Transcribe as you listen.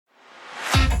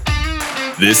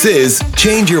This is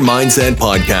Change Your Mindset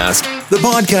Podcast, the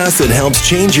podcast that helps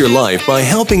change your life by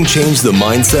helping change the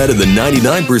mindset of the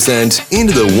 99%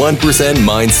 into the 1%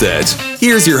 mindset.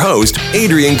 Here's your host,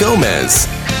 Adrian Gomez.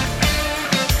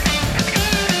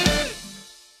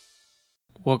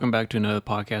 Welcome back to another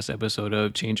podcast episode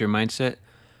of Change Your Mindset.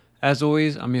 As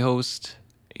always, I'm your host,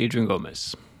 Adrian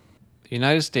Gomez. The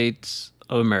United States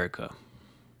of America,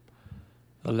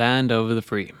 the land of the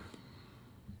free.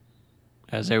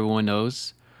 As everyone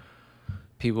knows,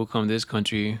 people come to this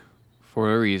country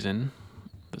for a reason.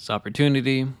 It's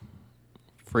opportunity,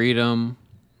 freedom,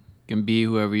 you can be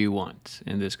whoever you want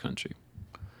in this country.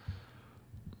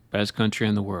 Best country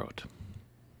in the world.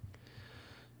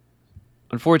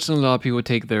 Unfortunately, a lot of people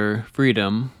take their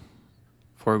freedom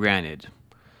for granted.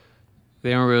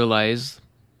 They don't realize,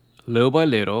 little by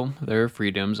little, their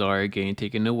freedoms are getting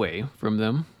taken away from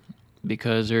them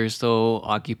because they're so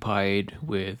occupied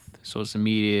with social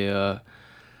media,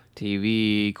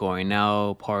 TV, going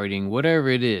out, partying, whatever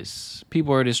it is.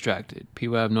 People are distracted.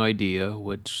 People have no idea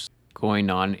what's going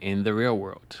on in the real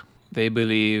world. They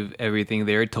believe everything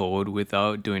they're told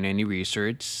without doing any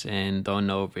research and don't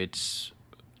know if it's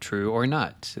true or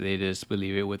not. They just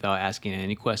believe it without asking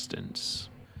any questions.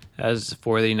 As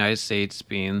for the United States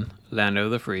being land of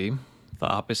the free, the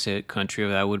opposite country of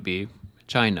that would be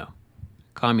China,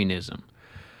 communism.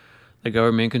 The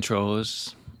government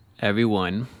controls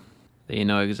everyone. They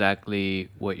know exactly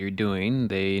what you're doing.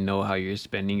 They know how you're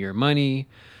spending your money.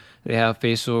 They have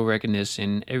facial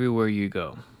recognition everywhere you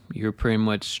go. You're pretty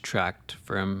much tracked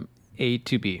from A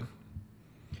to B.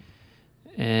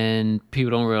 And people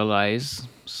don't realize,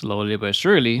 slowly but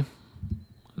surely,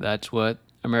 that's what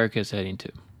America is heading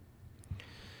to.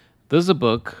 There's a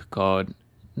book called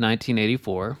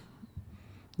 1984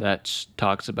 that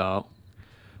talks about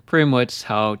pretty much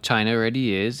how China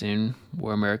already is and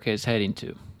where America is heading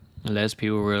to. Unless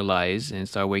people realize and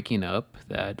start waking up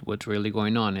that what's really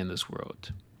going on in this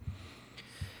world.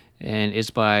 And it's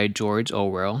by George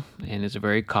Orwell, and it's a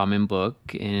very common book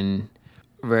and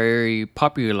very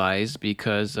popularized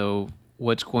because of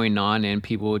what's going on, and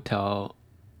people tell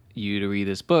you to read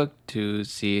this book to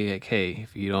see, like, hey,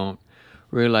 if you don't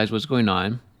realize what's going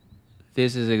on,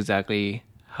 this is exactly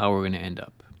how we're going to end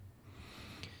up.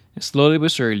 And slowly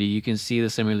but surely, you can see the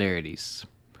similarities.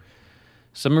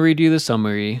 So I'm going to read you the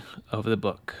summary of the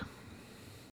book.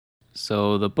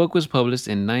 So the book was published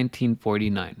in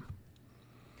 1949.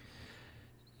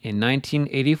 In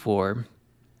 1984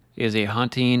 is a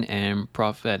haunting and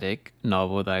prophetic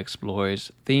novel that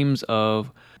explores themes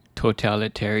of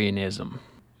totalitarianism,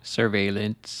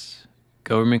 surveillance,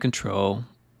 government control,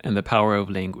 and the power of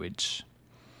language.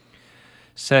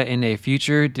 Set in a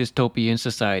future dystopian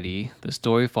society, the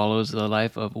story follows the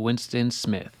life of Winston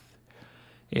Smith,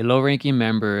 a low-ranking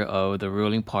member of the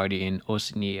ruling party in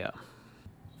Oceania.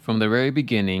 From the very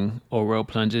beginning, Orwell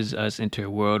plunges us into a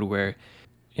world where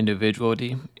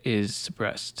individuality is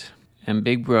suppressed, and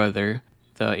Big Brother,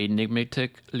 the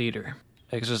enigmatic leader,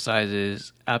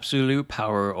 exercises absolute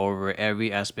power over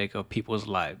every aspect of people's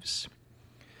lives.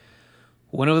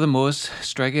 One of the most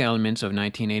striking elements of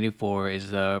 1984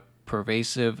 is the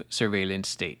pervasive surveillance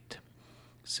state,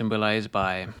 symbolized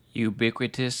by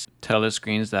ubiquitous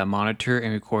telescreens that monitor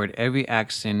and record every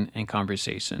action and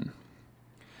conversation.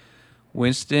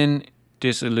 Winston,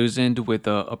 disillusioned with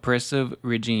the oppressive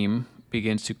regime,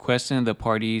 begins to question the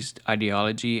party's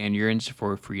ideology and yearns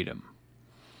for freedom.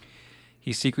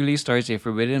 He secretly starts a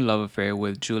forbidden love affair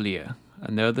with Julia,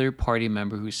 another party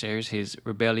member who shares his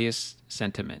rebellious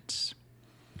sentiments.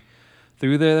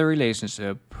 Through their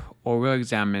relationship, Orwell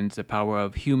examines the power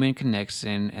of human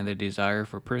connection and the desire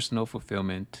for personal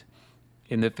fulfillment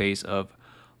in the face of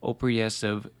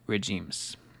oppressive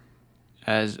regimes.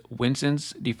 As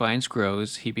Winston's defiance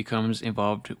grows, he becomes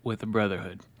involved with the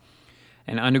Brotherhood,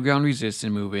 an underground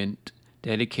resistance movement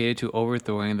dedicated to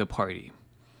overthrowing the party.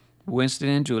 Winston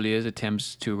and Julia's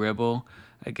attempts to rebel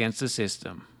against the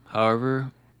system,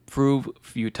 however, prove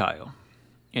futile.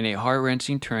 In a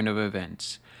heart-wrenching turn of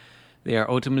events, they are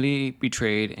ultimately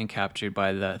betrayed and captured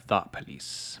by the Thought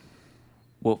Police.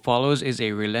 What follows is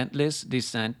a relentless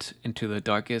descent into the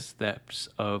darkest depths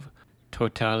of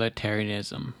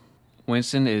totalitarianism.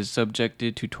 Winston is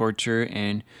subjected to torture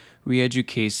and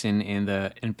re-education in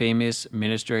the infamous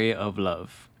Ministry of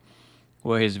Love,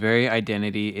 where his very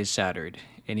identity is shattered,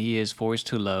 and he is forced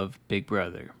to love Big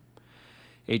Brother.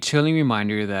 A chilling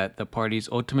reminder that the party's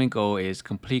ultimate goal is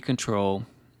complete control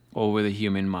over the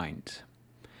human mind.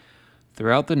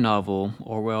 Throughout the novel,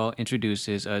 Orwell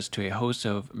introduces us to a host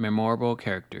of memorable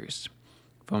characters,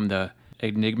 from the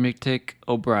enigmatic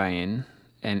O'Brien,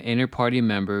 an inner party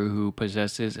member who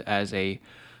possesses as a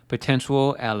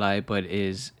potential ally but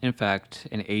is, in fact,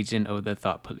 an agent of the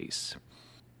thought police.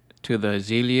 To the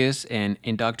zealous and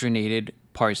indoctrinated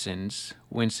Parsons,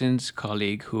 Winston's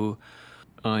colleague who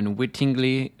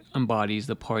unwittingly embodies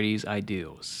the party's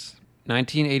ideals.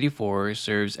 1984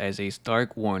 serves as a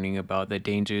stark warning about the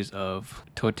dangers of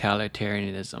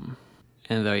totalitarianism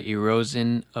and the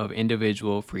erosion of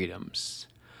individual freedoms.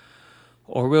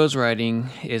 Orwell's writing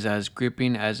is as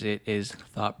gripping as it is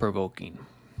thought-provoking,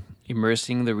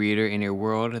 immersing the reader in a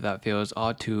world that feels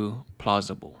all too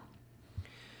plausible.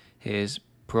 His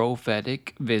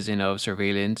prophetic vision of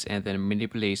surveillance and the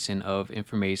manipulation of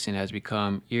information has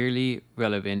become eerily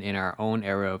relevant in our own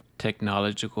era of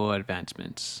technological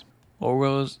advancements.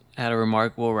 Orwell had a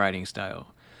remarkable writing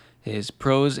style. His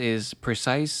prose is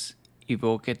precise,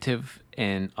 evocative,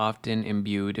 and often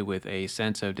imbued with a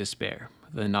sense of despair.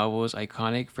 The novel's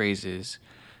iconic phrases,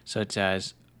 such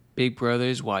as "Big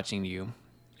Brother's watching you"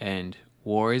 and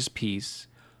 "War is peace,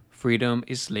 freedom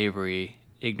is slavery,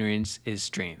 ignorance is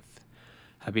strength,"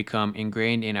 have become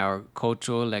ingrained in our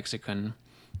cultural lexicon,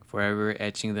 forever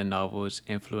etching the novel's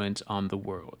influence on the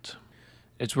world.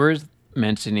 It's worth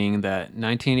mentioning that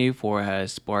 1984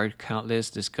 has sparked countless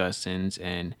discussions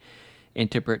and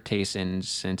interpretations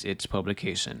since its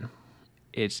publication.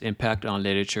 Its impact on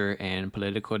literature and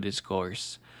political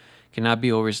discourse cannot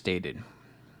be overstated.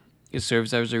 It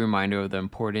serves as a reminder of the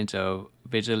importance of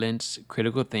vigilance,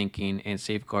 critical thinking, and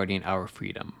safeguarding our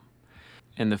freedom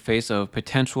in the face of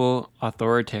potential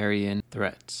authoritarian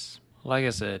threats. Like I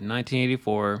said,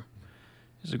 1984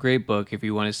 is a great book if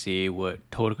you want to see what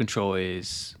total control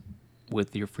is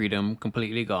with your freedom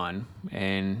completely gone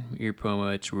and you're pretty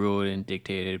much ruled and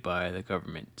dictated by the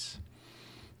government.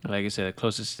 Like I said, the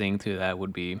closest thing to that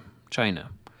would be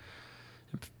China.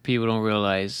 People don't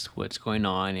realize what's going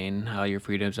on and how your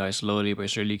freedoms are slowly but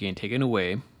surely getting taken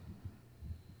away.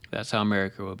 That's how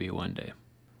America will be one day.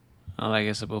 Like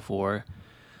I said before,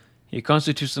 your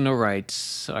constitutional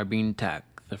rights are being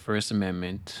attacked. The First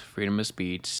Amendment, freedom of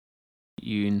speech.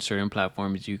 In certain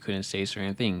platforms, you couldn't say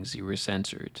certain things. You were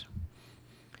censored.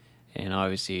 And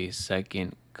obviously,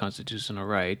 second constitutional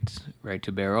right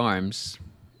to bear arms.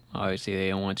 Obviously, they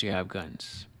don't want you to have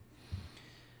guns.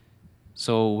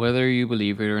 So whether you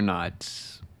believe it or not,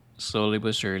 slowly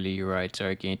but surely, your rights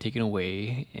are getting taken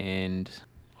away and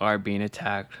are being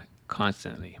attacked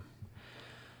constantly.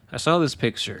 I saw this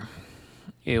picture.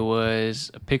 It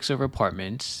was a picture of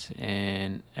apartments,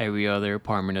 and every other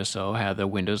apartment or so had their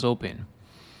windows open.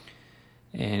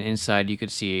 And inside you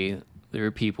could see there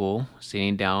were people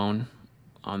sitting down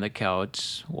on the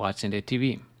couch watching the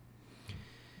TV.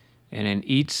 And in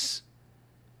each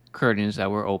curtains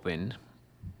that were opened,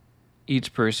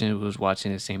 each person was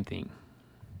watching the same thing.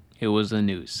 It was the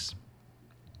news.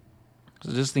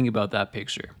 So just think about that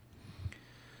picture.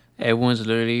 Everyone's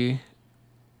literally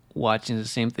watching the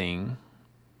same thing,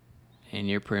 and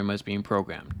you're pretty much being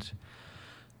programmed.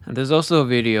 And there's also a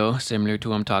video similar to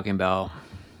what I'm talking about.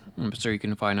 I'm sure you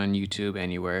can find on YouTube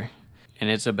anywhere. And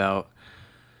it's about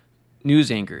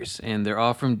news anchors, and they're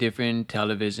all from different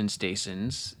television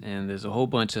stations, and there's a whole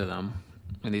bunch of them,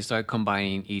 and they start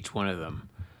combining each one of them.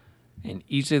 And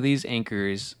each of these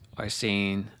anchors are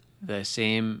saying the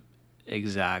same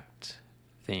exact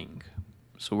thing.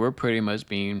 So we're pretty much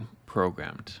being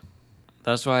programmed.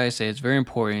 That's why I say it's very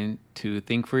important to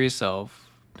think for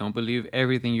yourself. Don't believe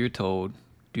everything you're told.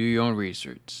 Do your own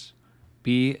research.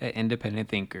 Be an independent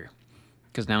thinker.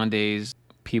 Because nowadays,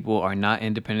 people are not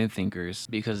independent thinkers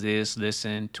because they just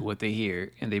listen to what they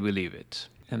hear and they believe it.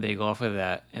 And they go off of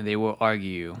that and they will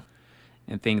argue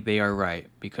and think they are right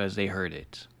because they heard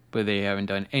it, but they haven't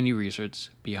done any research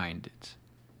behind it.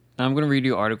 Now I'm going to read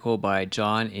you an article by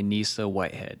John and Nisa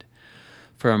Whitehead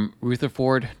from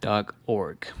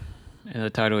Rutherford.org. And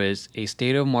the title is "A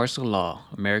State of Martial Law.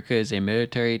 America is a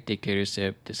Military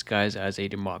Dictatorship Disguised as a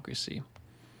Democracy."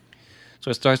 So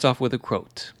it starts off with a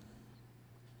quote.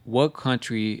 "What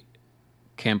country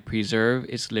can preserve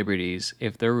its liberties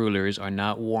if their rulers are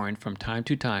not warned from time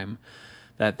to time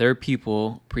that their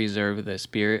people preserve the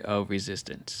spirit of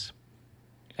resistance?"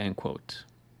 End quote.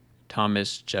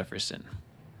 Thomas Jefferson.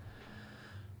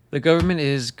 The government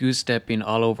is goose-stepping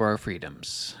all over our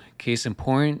freedoms. Case in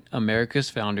point, America's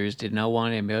founders did not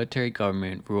want a military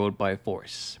government ruled by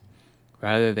force.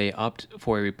 Rather, they opted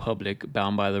for a republic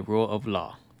bound by the rule of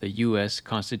law, the U.S.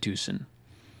 Constitution.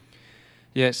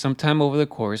 Yet, sometime over the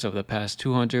course of the past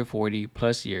 240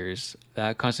 plus years,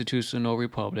 that constitutional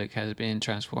republic has been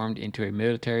transformed into a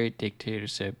military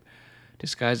dictatorship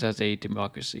disguised as a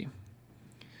democracy.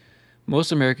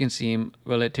 Most Americans seem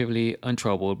relatively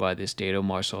untroubled by this state of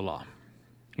martial law.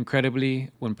 Incredibly,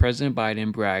 when President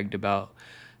Biden bragged about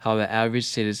how the average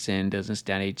citizen doesn't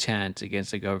stand a chance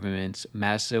against the government's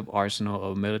massive arsenal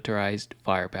of militarized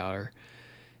firepower.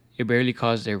 It barely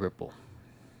caused a ripple.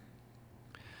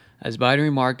 As Biden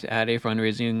remarked at a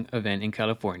fundraising event in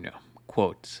California,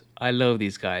 quote, "I love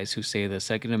these guys who say the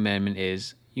Second Amendment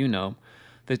is,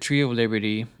 the tree of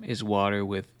liberty is water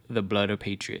with the blood of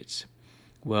patriots.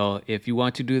 Well, if you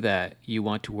want to do that, you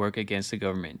want to work against the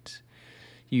government.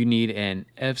 You need an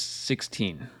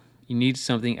F-16. You need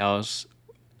something else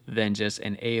than just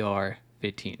an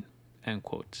AR-15, end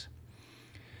quote.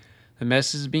 The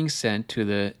message being sent to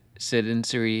the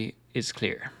citizenry is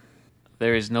clear.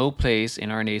 There is no place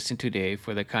in our nation today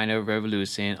for the kind of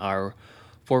revolution our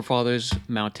forefathers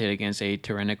mounted against a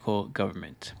tyrannical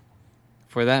government.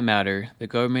 For that matter, the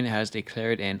government has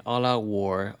declared an all-out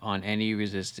war on any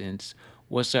resistance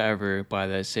whatsoever by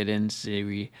the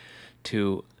citizenry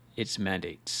to its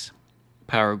mandates,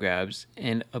 power grabs,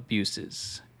 and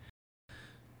abuses.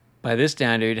 By this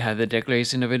standard, had the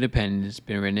Declaration of Independence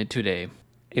been written today,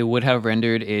 it would have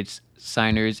rendered its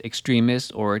signers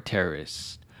extremists or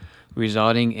terrorists,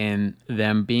 resulting in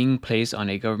them being placed on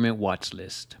a government watch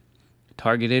list,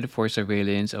 targeted for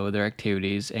surveillance of their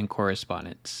activities and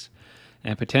correspondence,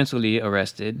 and potentially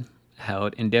arrested,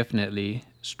 held indefinitely,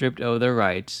 stripped of their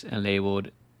rights, and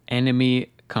labeled enemy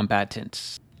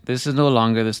combatants. This is no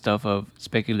longer the stuff of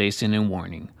speculation and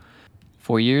warning.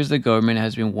 For years, the government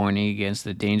has been warning against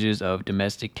the dangers of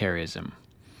domestic terrorism,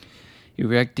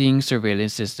 erecting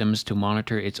surveillance systems to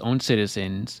monitor its own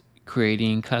citizens,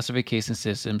 creating classification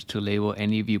systems to label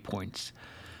any viewpoints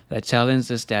that challenge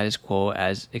the status quo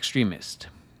as extremist,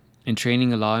 and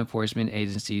training law enforcement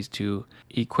agencies to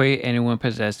equate anyone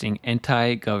possessing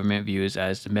anti-government views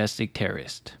as domestic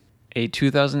terrorist. A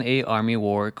 2008 Army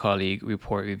War Colleague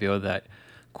report revealed that,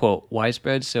 quote,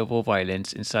 widespread civil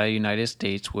violence inside the United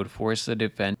States would force the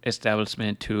defense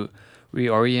establishment to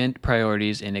reorient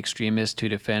priorities in extremists to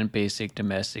defend basic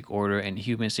domestic order and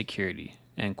human security,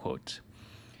 end quote.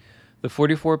 The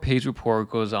 44-page report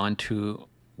goes on to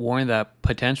warn that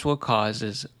potential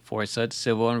causes for such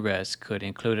civil unrest could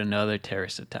include another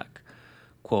terrorist attack,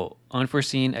 quote,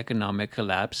 unforeseen economic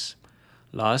collapse,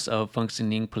 loss of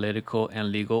functioning political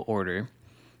and legal order,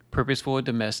 purposeful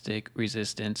domestic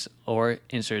resistance or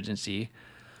insurgency,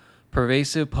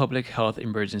 pervasive public health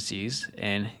emergencies,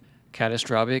 and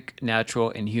catastrophic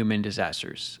natural and human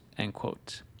disasters, end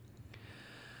quote.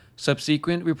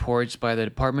 Subsequent reports by the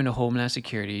Department of Homeland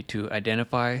Security to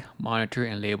identify, monitor,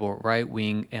 and label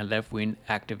right-wing and left-wing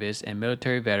activists and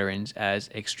military veterans as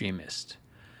extremists,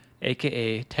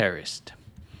 aka terrorists,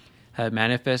 have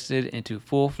manifested into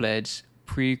full-fledged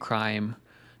pre-crime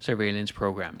surveillance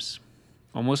programs.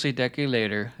 Almost a decade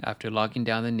later, after locking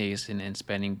down the nation and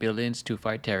spending billions to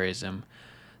fight terrorism,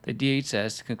 the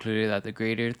DHS concluded that the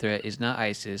greater threat is not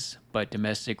ISIS, but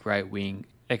domestic right-wing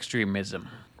extremism.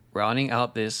 Rounding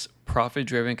out this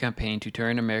profit-driven campaign to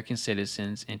turn American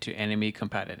citizens into enemy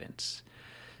combatants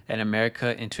and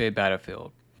America into a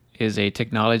battlefield is a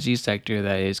technology sector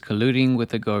that is colluding with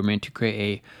the government to create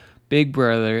a big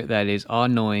brother that is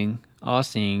all-knowing,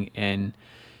 all-seeing, and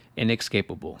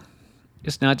inescapable.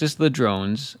 It's not just the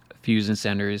drones, fusion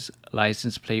centers,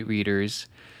 license plate readers,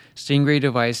 Stingray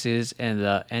devices, and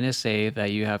the NSA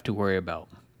that you have to worry about.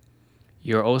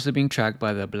 You're also being tracked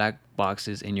by the black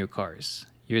boxes in your cars,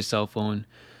 your cell phone,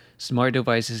 smart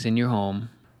devices in your home,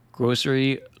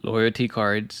 grocery loyalty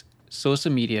cards,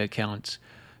 social media accounts,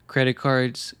 credit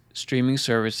cards, streaming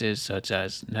services such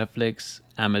as Netflix,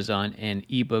 Amazon, and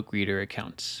ebook reader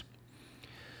accounts.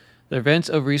 The events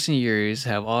of recent years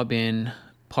have all been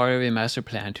part of a master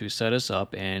plan to shut us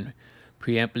up and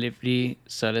preemptively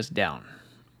shut us down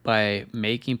by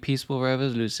making peaceful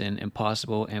revolution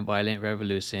impossible and violent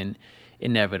revolution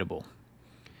inevitable.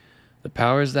 The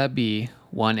powers that be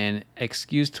want an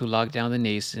excuse to lock down the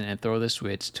nation and throw the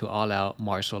switch to all-out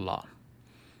martial law.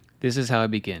 This is how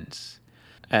it begins.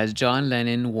 As John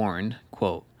Lennon warned,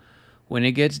 quote, when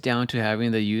it gets down to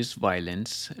having to use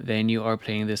violence, then you are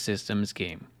playing the system's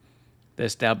game. The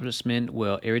establishment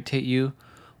will irritate you,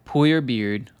 pull your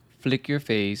beard, flick your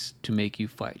face to make you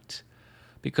fight.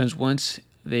 Because once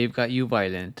they've got you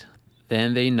violent,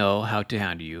 then they know how to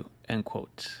handle you, end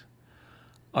quote.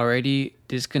 Already,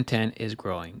 discontent is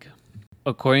growing.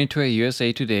 According to a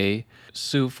USA Today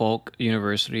Suffolk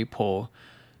University poll,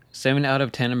 7 out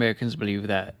of 10 Americans believe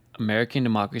that American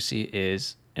democracy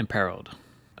is imperiled.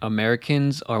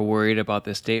 Americans are worried about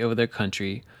the state of their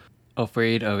country,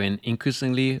 afraid of an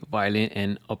increasingly violent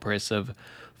and oppressive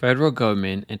federal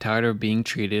government, and tired of being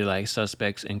treated like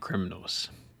suspects and criminals.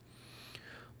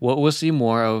 What we'll see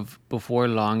more of before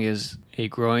long is a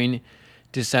growing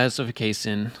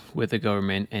dissatisfaction with the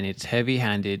government and its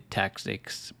heavy-handed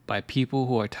tactics by people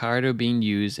who are tired of being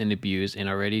used and abused and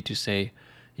are ready to say,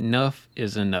 enough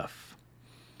is enough.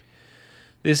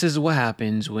 This is what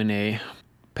happens when a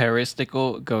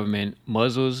parasitical government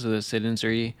muzzles the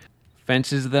citizenry,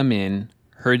 fences them in,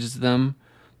 herds them,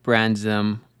 brands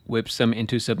them, whips them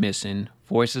into submission,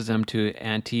 forces them to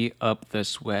ante up the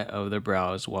sweat of their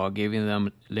brows while giving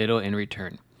them little in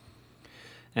return,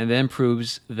 and then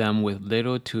proves them with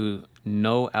little to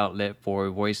no outlet for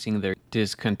voicing their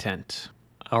discontent.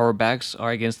 Our backs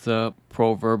are against the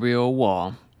proverbial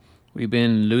wall. We've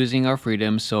been losing our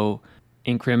freedom so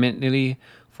incrementally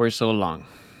for so long.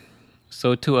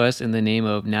 So to us, in the name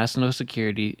of national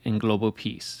security and global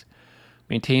peace,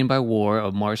 maintained by war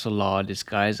of martial law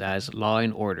disguised as law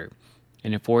and order,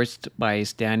 and enforced by a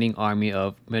standing army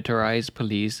of militarized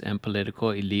police and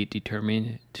political elite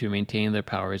determined to maintain their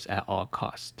powers at all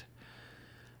cost.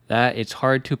 That it's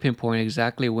hard to pinpoint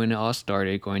exactly when it all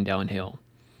started going downhill,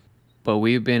 but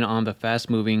we've been on the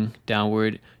fast-moving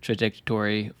downward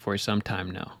trajectory for some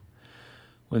time now.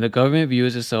 When the government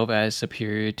views itself as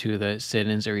superior to the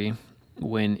citizenry,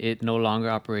 when it no longer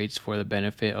operates for the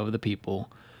benefit of the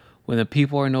people, when the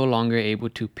people are no longer able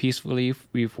to peacefully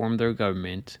reform their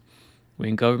government,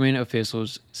 when government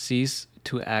officials cease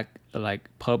to act like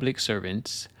public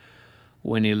servants,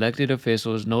 when elected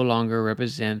officials no longer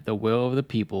represent the will of the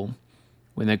people,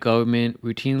 when the government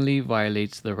routinely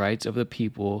violates the rights of the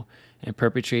people and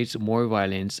perpetrates more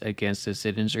violence against the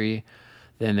citizenry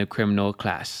than the criminal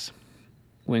class,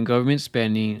 when government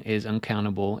spending is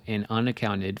uncountable and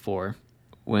unaccounted for,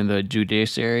 when the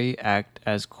judiciary act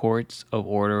as courts of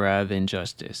order rather than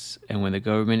justice, and when the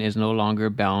government is no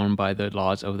longer bound by the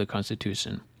laws of the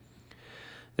Constitution,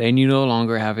 then you no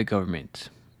longer have a government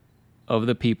of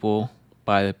the people,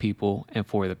 by the people, and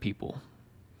for the people.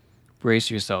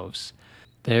 Brace yourselves.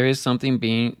 There is something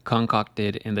being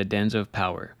concocted in the dens of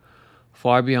power,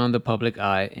 far beyond the public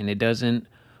eye, and it doesn't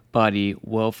bode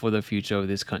well for the future of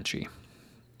this country.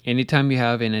 Anytime you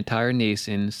have an entire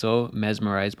nation so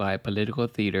mesmerized by political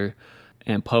theater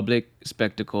and public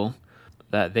spectacle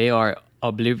that they are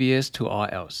oblivious to all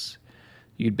else,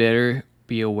 you'd better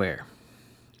be aware.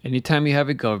 Anytime you have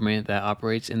a government that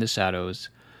operates in the shadows,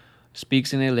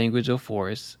 speaks in a language of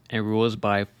force, and rules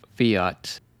by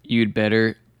fiat, you'd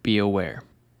better be aware.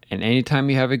 And anytime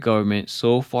you have a government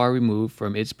so far removed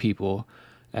from its people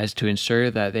as to ensure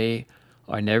that they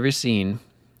are never seen,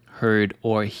 heard,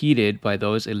 or heeded by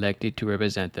those elected to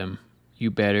represent them,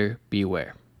 you better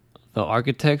beware. The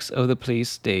architects of the police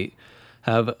state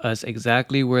have us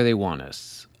exactly where they want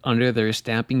us, under their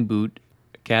stamping boot,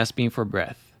 gasping for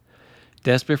breath,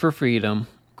 desperate for freedom,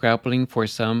 grappling for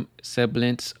some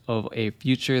semblance of a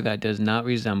future that does not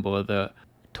resemble the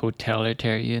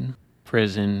totalitarian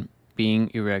prison being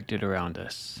erected around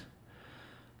us.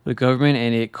 The government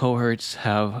and its cohorts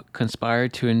have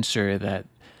conspired to ensure that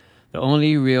the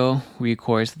only real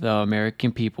recourse the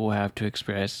American people have to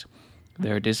express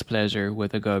their displeasure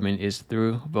with the government is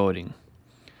through voting.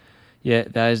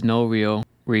 Yet that is no real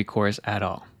recourse at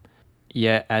all.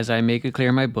 Yet, as I make it clear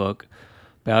in my book,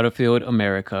 Battlefield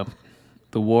America,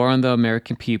 the war on the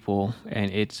American people and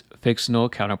its fictional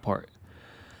counterpart,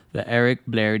 the Eric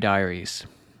Blair Diaries,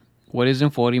 what is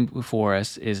unfolding before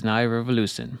us is not a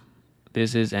revolution.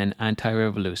 This is an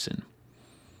anti-revolution.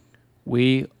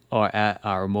 We are at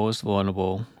our most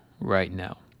vulnerable right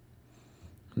now.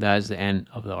 That is the end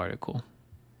of the article.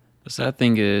 The sad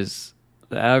thing is,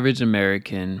 the average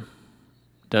American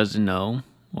doesn't know,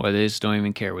 or they just don't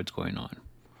even care what's going on.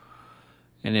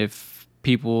 And if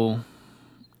people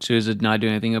choose to not do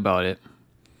anything about it,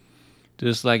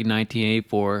 just like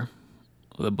 1984,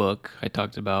 the book I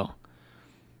talked about,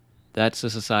 that's the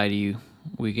society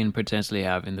we can potentially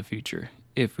have in the future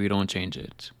if we don't change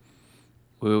it.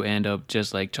 We will end up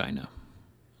just like China.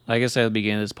 Like I said at the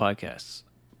beginning of this podcast,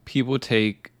 people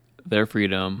take their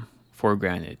freedom for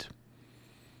granted.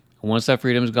 Once that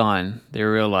freedom's gone, they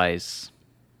realize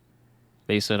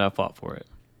they should have fought for it.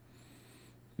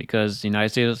 Because the United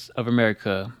States of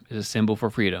America is a symbol for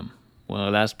freedom. One of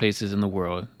the last places in the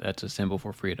world that's a symbol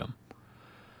for freedom.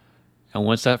 And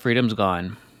once that freedom's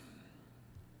gone,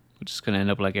 we're just going to end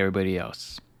up like everybody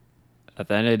else. At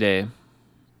the end of the day,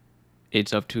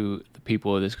 it's up to the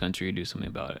people of this country to do something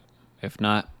about it. If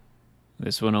not,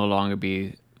 this will no longer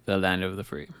be the land of the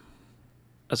free.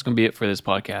 That's going to be it for this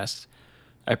podcast.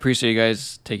 I appreciate you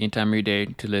guys taking time of your day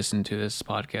to listen to this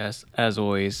podcast. As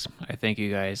always, I thank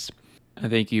you guys. I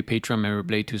thank you, Patreon member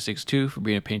Blade262, for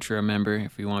being a Patreon member.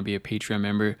 If you want to be a Patreon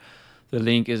member, the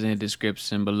link is in the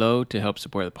description below to help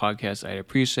support the podcast. I'd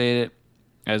appreciate it.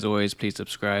 As always, please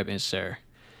subscribe and share.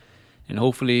 And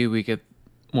hopefully we get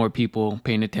more people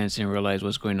paying attention and realize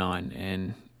what's going on,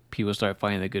 and people start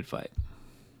fighting the good fight.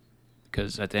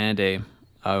 Because at the end of the day,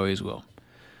 I always will.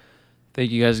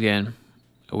 Thank you guys again.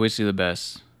 I wish you the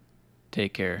best.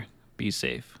 Take care. Be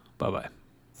safe. Bye-bye.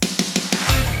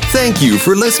 Thank you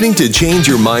for listening to Change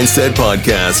Your Mindset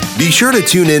podcast. Be sure to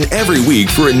tune in every week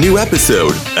for a new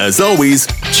episode. As always,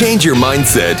 change your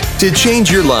mindset to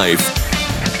change your life.